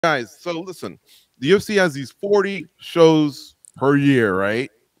Guys, so listen, the UFC has these 40 shows per year,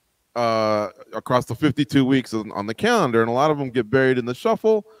 right? Across the 52 weeks on the calendar, and a lot of them get buried in the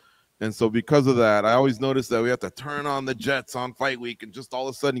shuffle. And so, because of that, I always notice that we have to turn on the Jets on fight week and just all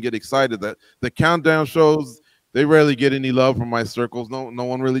of a sudden get excited that the countdown shows, they rarely get any love from my circles. No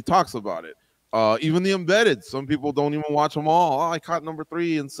one really talks about it. Even the embedded, some people don't even watch them all. Oh, I caught number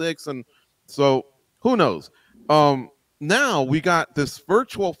 3 and 6, and so who knows? Um, Now we got this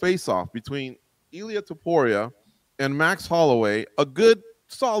virtual face-off between Ilia Topuria and Max Holloway, a good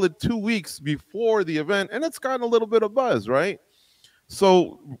solid 2 weeks before the event, and it's gotten a little bit of buzz, right?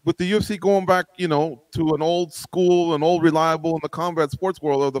 So with the UFC going back, to an old school, an old reliable in the combat sports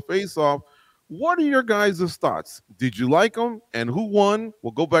world of the face-off, what are your guys' thoughts? Did you like them, and who won?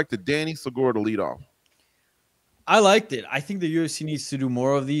 We'll go back to Danny Segura to lead off. I liked it. I think the UFC needs to do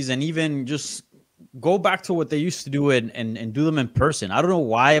more of these, and even just go back to what they used to do and do them in person. I don't know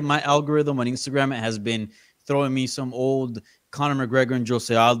why my algorithm on Instagram has been throwing me some old Conor McGregor and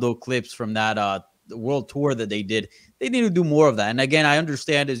Jose Aldo clips from that world tour that they did. They need to do more of that. And again, I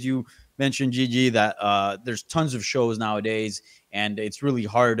understand, as you mentioned, Gigi, that there's tons of shows nowadays, and it's really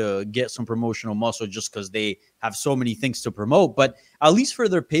hard to get some promotional muscle just because they have so many things to promote. But at least for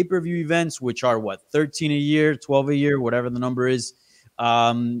their pay-per-view events, which are what, 13 a year, 12 a year, whatever the number is,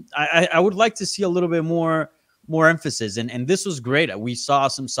 I would like to see a little bit more emphasis. And this was great. We saw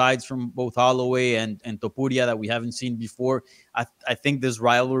some sides from both Holloway and Topuria that we haven't seen before. I think this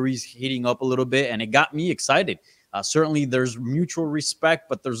rivalry is heating up a little bit, and it got me excited. Certainly, there's mutual respect,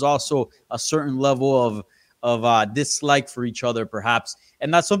 but there's also a certain level of dislike for each other, perhaps,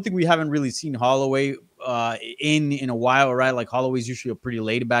 and that's something we haven't really seen Holloway in a while, right? Like, Holloway's usually a pretty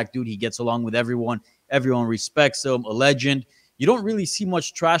laid back dude. He gets along with everyone. Everyone respects him. A legend. You don't really see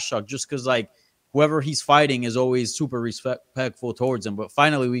much trash talk just because, like, whoever he's fighting is always super respectful towards him. But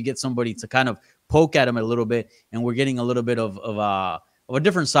finally, we get somebody to kind of poke at him a little bit, and we're getting a little bit of a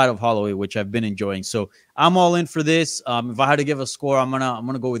different side of Holloway, which I've been enjoying. So I'm all in for this. If I had to give a score, I'm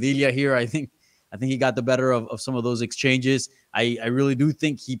gonna go with Ilia here. I think he got the better of some of those exchanges. I really do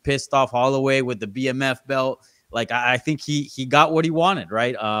think he pissed off Holloway with the BMF belt. Like, I think he got what he wanted,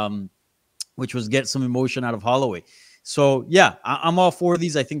 right? Which was get some emotion out of Holloway. So yeah, I'm all for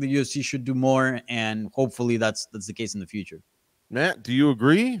these. I think the UFC should do more, and hopefully that's the case in the future. Matt, do you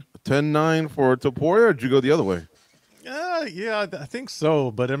agree? 10-9 for Topuria, or did you go the other way? Yeah, I think so.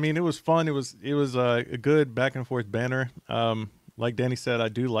 But I mean, it was fun. It was a good back and forth banner. Like Danny said, I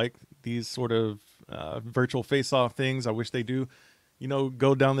do like these sort of virtual face-off things. I wish they do,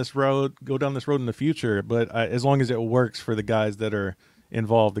 go down this road in the future. But as long as it works for the guys that are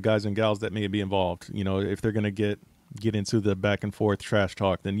involved, the guys and gals that may be involved, if they're going to get into the back and forth trash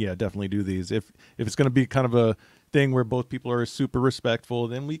talk, then yeah, definitely do these. If it's going to be kind of a thing where both people are super respectful,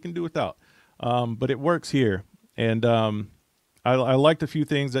 then we can do without. But it works here. And I liked a few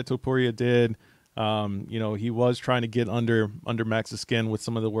things that Topuria did. He was trying to get under Max's skin with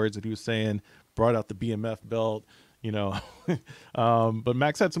some of the words that he was saying, brought out the BMF belt, but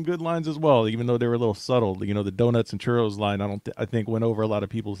Max had some good lines as well, even though they were a little subtle. The donuts and churros line, I think went over a lot of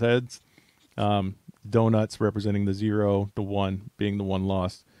people's heads. Donuts representing the 0, the 1 being the one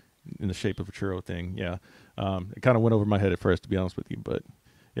lost in the shape of a churro thing. Yeah. It kind of went over my head at first, to be honest with you, but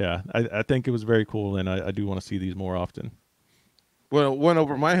yeah, I think it was very cool, and I do want to see these more often. Well, it went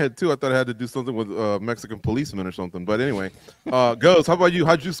over my head too. I thought I had to do something with Mexican policemen or something. But anyway, Ghost, how about you?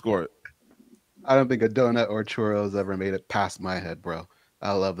 How'd you score it? I don't think a donut or churros ever made it past my head, bro.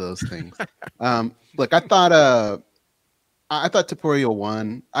 I love those things. Look, I thought Topuria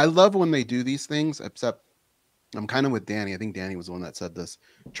won. I love when they do these things, except I'm kind of with Danny. I think Danny was the one that said this.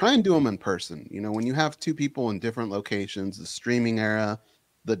 Try and do them in person. When you have two people in different locations, the streaming era,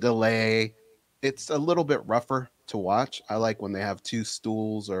 the delay, it's a little bit rougher to watch. I like when they have two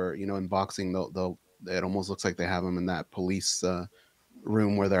stools, or in boxing, it almost looks like they have them in that police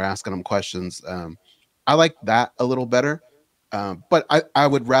room where they're asking them questions. I like that a little better, but I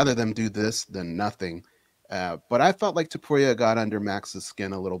would rather them do this than nothing. But I felt like Topuria got under Max's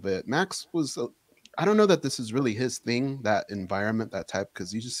skin a little bit. Max was, I don't know that this is really his thing, that environment, that type,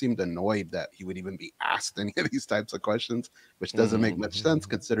 because he just seemed annoyed that he would even be asked any of these types of questions, which doesn't make much sense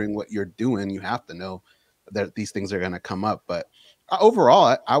considering what you're doing. You have to know that these things are going to come up. But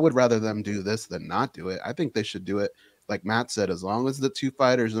overall, I would rather them do this than not do it. I think they should do it. Like Matt said, as long as the two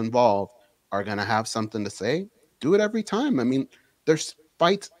fighters involved are going to have something to say, do it every time. I mean, there's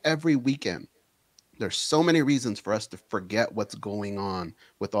fights every weekend. There's so many reasons for us to forget what's going on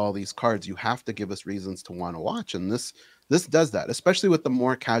with all these cards. You have to give us reasons to want to watch. And this does that, especially with the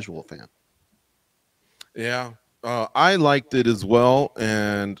more casual fan. Yeah. I liked it as well,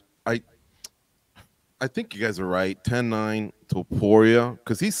 and I think you guys are right. 10-9 Topuria,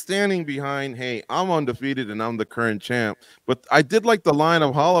 because he's standing behind, hey, I'm undefeated and I'm the current champ. But I did like the line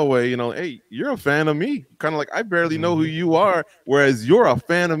of Holloway, hey, you're a fan of me. Kind of like, I barely know who you are, whereas you're a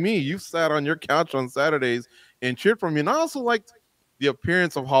fan of me. You sat on your couch on Saturdays and cheered for me. And I also liked the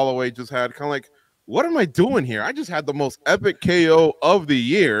appearance of Holloway, just had kind of like, what am I doing here? I just had the most epic KO of the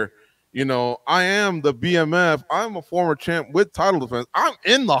year. I am the BMF. I'm a former champ with title defense. I'm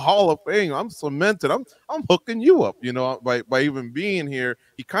in the Hall of Fame. I'm cemented. I'm hooking you up, by even being here.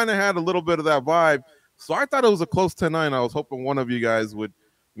 He kind of had a little bit of that vibe. So I thought it was a close 10-9. I was hoping one of you guys would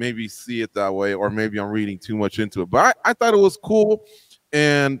maybe see it that way, or maybe I'm reading too much into it. But I thought it was cool.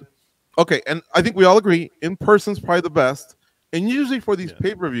 And okay, and I think we all agree in person's probably the best. And usually for these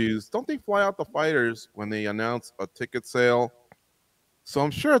pay-per-views, don't they fly out the fighters when they announce a ticket sale? So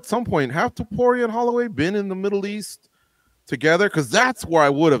I'm sure at some point, have Topuria and Holloway been in the Middle East together? Because that's where I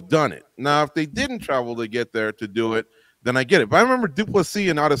would have done it. Now, if they didn't travel to get there to do it, then I get it. But I remember Duplessis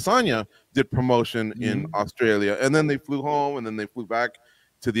and Adesanya did promotion in Australia, and then they flew home, and then they flew back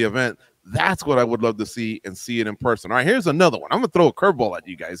to the event. That's what I would love to see, and see it in person. All right, here's another one. I'm going to throw a curveball at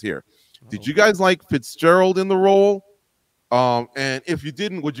you guys here. Did you guys like Fitzgerald in the role? And if you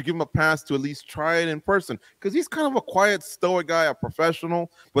didn't, would you give him a pass to at least try it in person? Because he's kind of a quiet, stoic guy, a professional.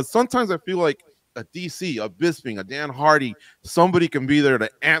 But sometimes I feel like a DC, a Bisping, a Dan Hardy, somebody can be there to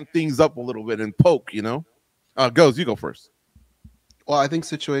amp things up a little bit and poke, Goes, you go first. Well, I think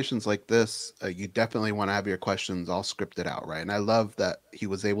situations like this, you definitely want to have your questions all scripted out, right? And I love that he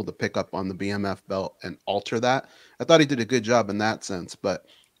was able to pick up on the BMF belt and alter that. I thought he did a good job in that sense, but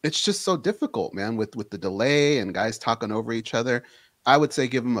it's just so difficult, man, with the delay and guys talking over each other. I would say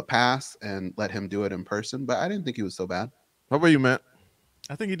give him a pass and let him do it in person, but I didn't think he was so bad. How about you, Matt?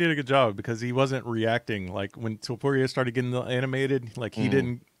 I think he did a good job because he wasn't reacting. Like when Topuria started getting animated, like he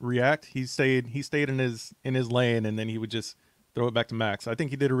didn't react. He stayed in his lane, and then he would just throw it back to Max. I think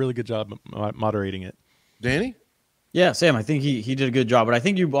he did a really good job moderating it. Danny? Yeah, Sam, I think he did a good job. But I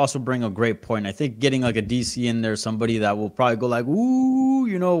think you also bring a great point. I think getting like a DC in there, somebody that will probably go like, ooh,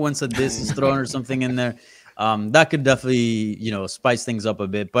 once a diss is thrown or something in there, that could definitely, spice things up a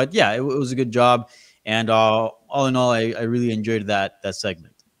bit. But yeah, it was a good job. And all in all, I really enjoyed that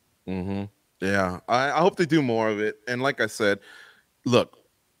segment. Mm-hmm. Yeah, I hope they do more of it. And like I said, look,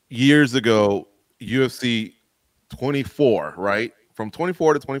 years ago, UFC 24, right? From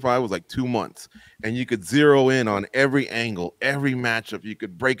 24 to 25 was like 2 months, and you could zero in on every angle, every matchup. You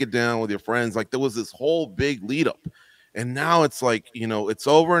could break it down with your friends. Like there was this whole big lead up, and now it's like it's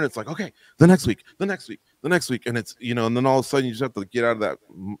over, and it's like okay, the next week, and it's and then all of a sudden you just have to get out of that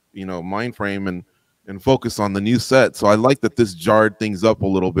mind frame and focus on the new set. So I like that this jarred things up a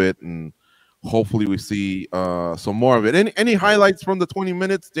little bit, and hopefully we see some more of it. Any highlights from the 20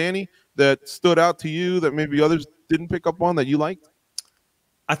 minutes, Danny, that stood out to you that maybe others didn't pick up on that you liked?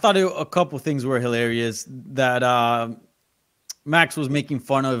 I thought a couple things were hilarious. That Max was making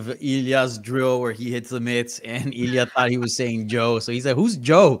fun of Ilia's drill where he hits the mitts, and Ilia thought he was saying Joe. So he said, "Who's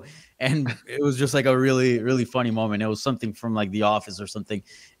Joe?" And it was just like a really, really funny moment. It was something from like The Office or something.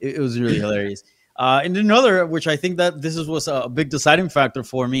 It was really hilarious. And another, which I think that this was a big deciding factor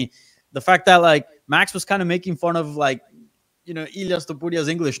for me, the fact that like Max was kind of making fun of like, Ilia Topuria's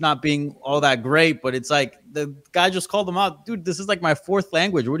English not being all that great, but it's like the guy just called him out. Dude, this is like my fourth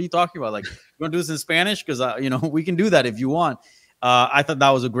language. What are you talking about? Like, you want to do this in Spanish? Because, we can do that if you want. I thought that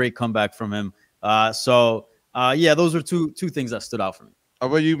was a great comeback from him. Yeah, those are two things that stood out for me. How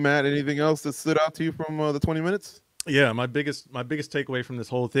about you, Matt? Anything else that stood out to you from the 20 minutes? Yeah, my biggest takeaway from this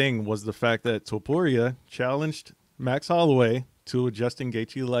whole thing was the fact that Topuria challenged Max Holloway to a Justin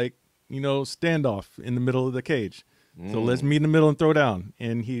Gaethje-like, standoff in the middle of the cage. So let's meet in the middle and throw down.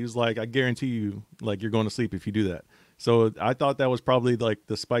 And he was like, I guarantee you, like, you're going to sleep if you do that. So I thought that was probably like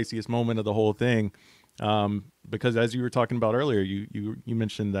the spiciest moment of the whole thing. Because as you were talking about earlier, you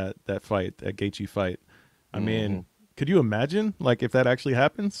mentioned that fight, that Gaethje fight. I mean, could you imagine like if that actually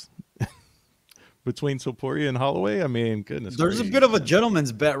happens between Topuria and Holloway? I mean, goodness. There's a bit of a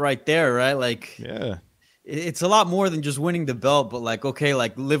gentleman's bet right there, right? Like, yeah. It's a lot more than just winning the belt, but like, okay,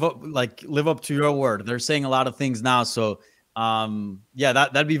 like live up to your word. They're saying a lot of things now. So yeah,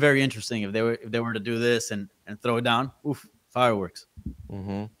 that'd be very interesting if they were to do this and throw it down. Oof, fireworks.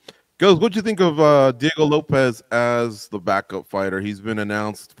 Goes, what'd you think of Diego Lopez as the backup fighter? He's been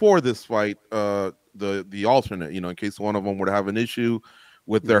announced for this fight, the alternate, in case one of them were to have an issue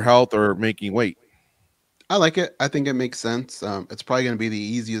with their health or making weight. I like it. I think it makes sense. It's probably going to be the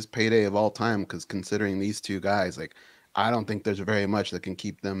easiest payday of all time because considering these two guys, like I don't think there's very much that can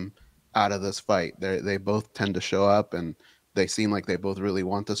keep them out of this fight. They both tend to show up, and they seem like they both really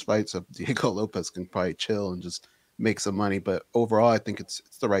want this fight. So Diego Lopez can probably chill and just make some money. But overall, I think it's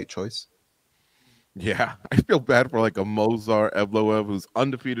the right choice. Yeah, I feel bad for like a Mozart Evloev who's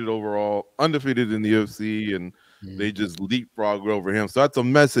undefeated overall, undefeated in the UFC, and they just leapfrog over him. So that's a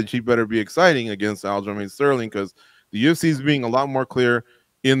message. He better be exciting against Aljamain Sterling, because the UFC is being a lot more clear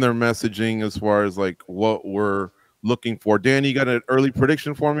in their messaging as far as like what we're looking for. Danny, you got an early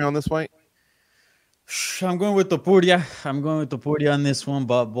prediction for me on this fight? I'm going with Topuria. I'm going with Topuria on this one,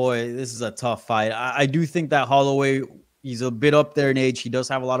 but boy, this is a tough fight. I do think that Holloway, he's a bit up there in age. He does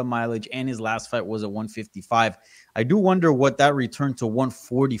have a lot of mileage, and his last fight was at 155. I do wonder what that return to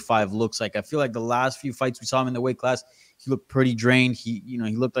 145 looks like. I feel like the last few fights we saw him in the weight class, he looked pretty drained. He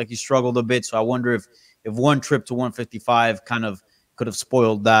looked like he struggled a bit. So I wonder if one trip to 155 kind of could have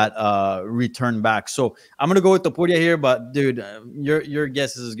spoiled that return back. So I'm gonna go with Topuria here, but dude, your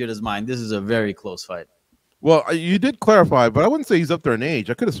guess is as good as mine. This is a very close fight. Well, you did clarify, but I wouldn't say he's up there in age.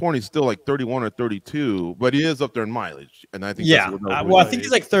 I could have sworn he's still like 31 or 32, but he is up there in mileage, and I think yeah. That's Well, I think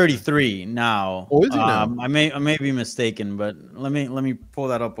he's like 33 now. Oh, is he now? I may be mistaken, but let me pull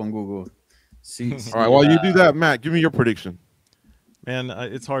that up on Google. See All right. While you do that, Matt, give me your prediction. Man,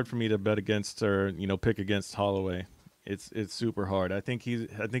 it's hard for me to bet against or pick against Holloway. It's super hard. I think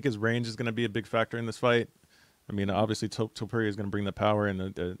his range is going to be a big factor in this fight. I mean, obviously Topuria is going to bring the power and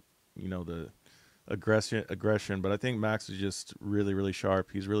the aggression, but I think Max is just really, really sharp.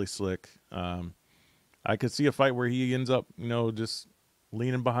 He's really slick. I could see a fight where he ends up just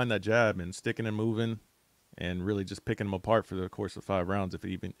leaning behind that jab and sticking and moving and really just picking him apart for the course of 5 rounds if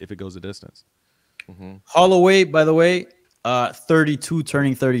it goes a distance. Holloway, by the way, 32,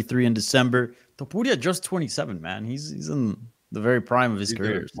 turning 33 in December. Topuria just 27, man. He's in the very prime of his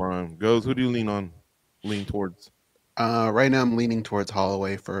career. Prime. Goes. Who do you lean towards? Right now, I'm leaning towards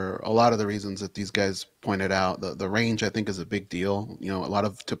Holloway for a lot of the reasons that these guys pointed out. The range, I think, is a big deal. A lot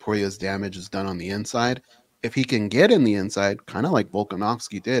of Topuria's damage is done on the inside. If he can get in the inside, kind of like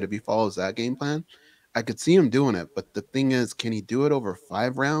Volkanovski did, if he follows that game plan, I could see him doing it. But the thing is, can he do it over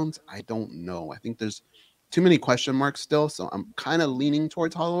 5 rounds? I don't know. I think there's too many question marks still. So I'm kind of leaning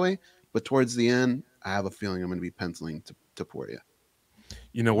towards Holloway. But towards the end, I have a feeling I'm going to be penciling Topuria.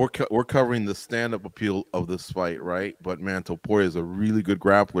 We're covering the stand-up appeal of this fight, right? But man, Topuria is a really good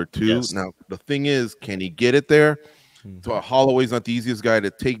grappler too. Yes. Now the thing is, can he get it there? So Holloway's not the easiest guy to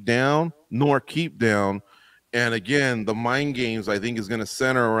take down nor keep down. And again, the mind games I think is going to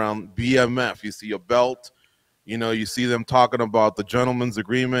center around BMF. You see a belt, you see them talking about the gentleman's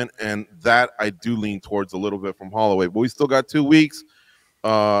agreement, and that I do lean towards a little bit from Holloway. But we still got 2 weeks.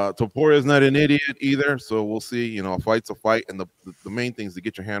 Topuria is not an idiot either, so we'll see. A fight's a fight, and the main thing is to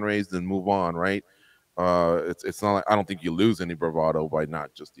get your hand raised and move on, right? It's not like I don't think you lose any bravado by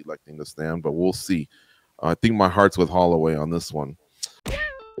not just electing to stand, but we'll see. I think my heart's with Holloway on this one.